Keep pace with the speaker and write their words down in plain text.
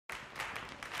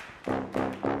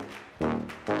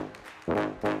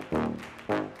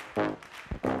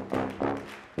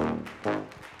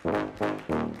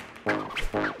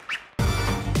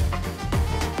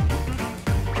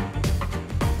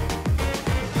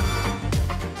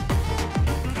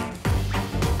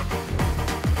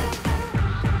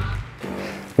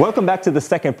Welcome back to the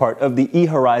second part of the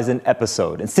eHorizon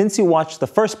episode. And since you watched the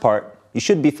first part, you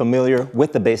should be familiar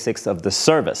with the basics of the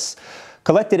service.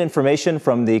 Collected information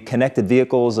from the connected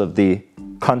vehicles of the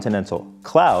Continental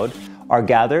cloud are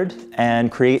gathered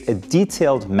and create a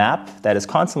detailed map that is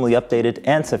constantly updated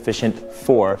and sufficient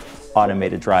for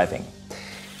automated driving.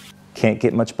 Can't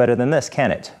get much better than this, can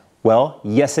it? Well,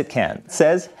 yes it can,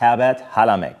 says Herbert.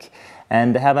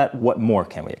 And Herbert, what more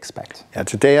can we expect? Yeah,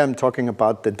 today I'm talking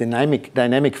about the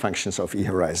dynamic functions of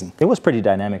eHorizon. It was pretty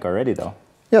dynamic already, though.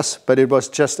 Yes, but it was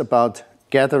just about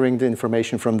gathering the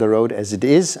information from the road as it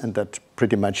is, and that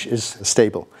pretty much is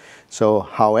stable. So,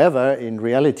 however, in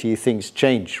reality, things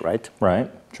change, right?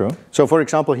 Right, true. So, for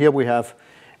example, here we have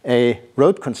a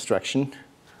road construction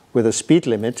with a speed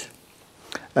limit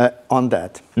on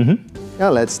that. Now,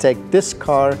 let's take this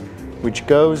car, which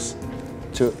goes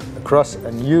across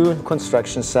a new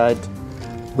construction site,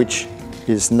 which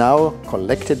is now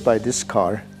collected by this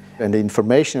car, and the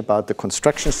information about the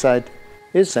construction site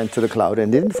is sent to the cloud,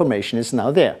 and the information is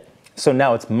now there. So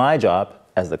now it's my job,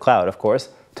 as the cloud, of course,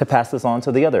 to pass this on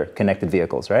to the other connected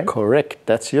vehicles, right? Correct.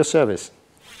 That's your service.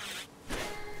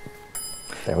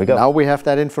 There we go. Now we have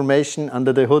that information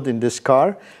under the hood in this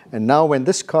car, and now when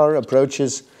this car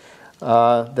approaches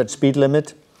that speed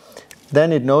limit,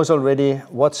 then it knows already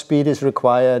what speed is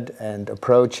required and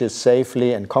approaches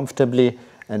safely and comfortably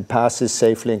and passes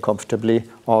safely and comfortably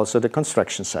also the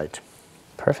construction site.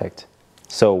 Perfect.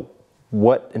 So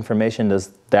what information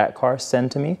does that car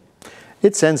send to me?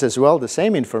 It sends as well the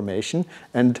same information,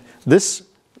 and this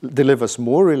delivers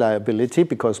more reliability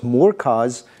because more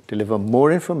cars deliver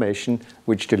more information,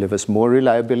 which delivers more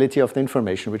reliability of the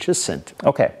information which is sent.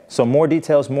 Okay, so more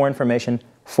details, more information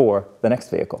for the next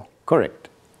vehicle. Correct.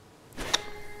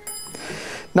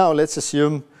 Now let's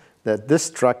assume that this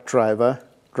truck driver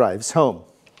drives home.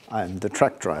 I'm the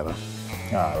truck driver.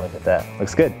 Ah, look at that.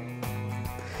 Looks good.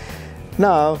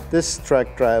 Now this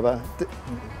truck driver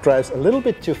drives a little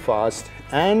bit too fast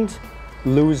and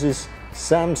loses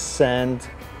some sand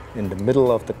in the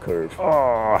middle of the curve.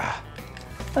 Oh.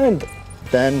 And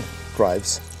then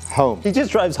drives home. He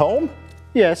just drives home?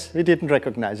 Yes, he didn't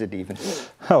recognize it even.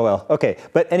 Oh well, okay.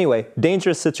 But anyway,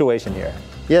 dangerous situation here.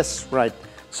 Yes, right.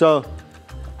 So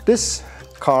this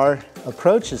car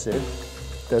approaches it,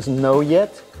 doesn't know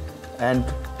yet, and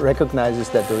recognizes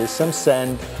that there is some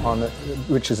sand on it,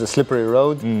 which is a slippery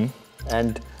road,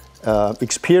 and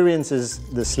experiences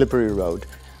the slippery road.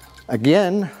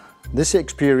 Again, this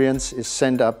experience is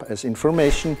sent up as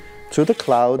information to the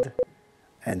cloud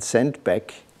and sent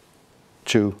back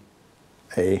to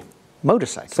a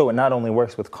motorcycle. So it not only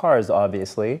works with cars,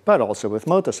 obviously, but also with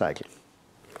motorcycle.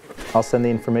 I'll send the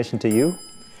information to you.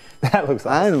 That looks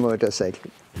awesome. And a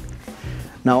motorcycle.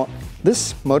 Now,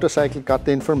 this motorcycle got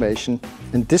the information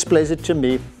and displays it to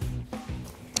me.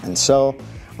 And so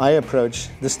I approach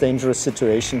this dangerous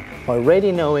situation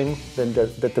already knowing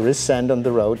that there is sand on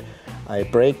the road. I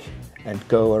brake and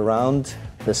go around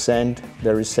the sand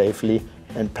very safely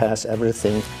and pass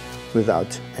everything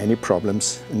without any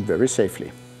problems and very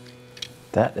safely.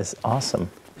 That is awesome.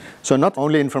 So not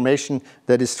only information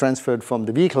that is transferred from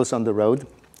the vehicles on the road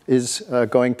is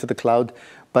going to the cloud,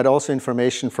 but also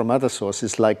information from other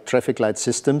sources like traffic light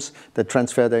systems that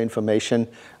transfer their information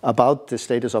about the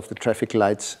status of the traffic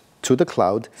lights to the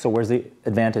cloud. So where's the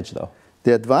advantage though?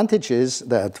 The advantage is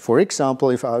that, for example,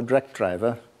 if our truck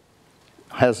driver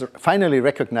has finally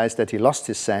recognized that he lost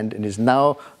his sand and is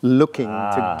now looking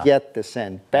to get the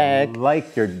sand back. I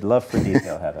like your love for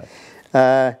detail,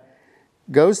 Herbert.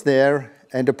 Goes there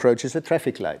and approaches a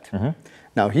traffic light.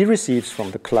 Now he receives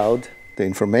from the cloud the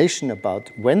information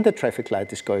about when the traffic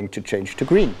light is going to change to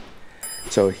green.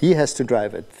 So he has to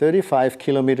drive at 35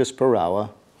 kilometers per hour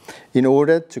in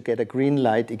order to get a green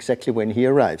light exactly when he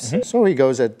arrives. So he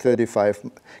goes at 35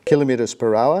 kilometers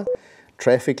per hour,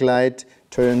 traffic light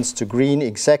turns to green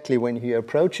exactly when he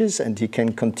approaches, and he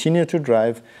can continue to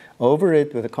drive over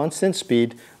it with a constant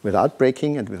speed without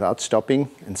braking and without stopping,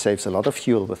 and saves a lot of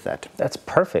fuel with that. That's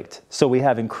perfect. So we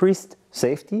have increased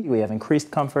safety, we have increased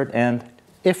comfort, and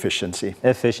efficiency.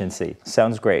 Efficiency.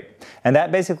 Sounds great. And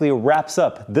that basically wraps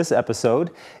up this episode.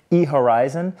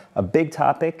 eHorizon, a big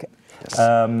topic,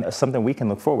 yes. Something we can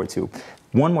look forward to.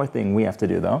 One more thing we have to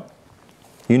do though.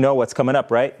 You know what's coming up,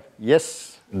 right?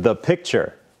 Yes. The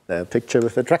picture. The picture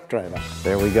with the truck driver.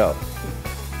 There we go.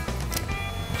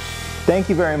 Thank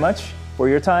you very much for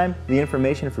your time, the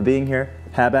information, for being here,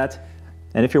 Herbert.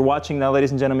 And if you're watching now,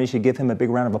 ladies and gentlemen, you should give him a big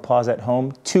round of applause at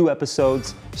home. 2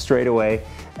 episodes straight away,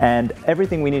 and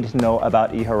everything we needed to know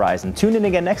about eHorizon. Tune in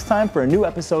again next time for a new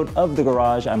episode of The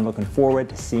Garage. I'm looking forward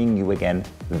to seeing you again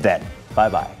then.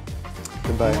 Bye-bye.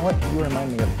 Goodbye. You know what? You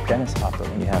remind me of Dennis Hopper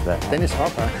when you have that. Dennis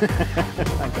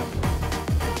Hopper.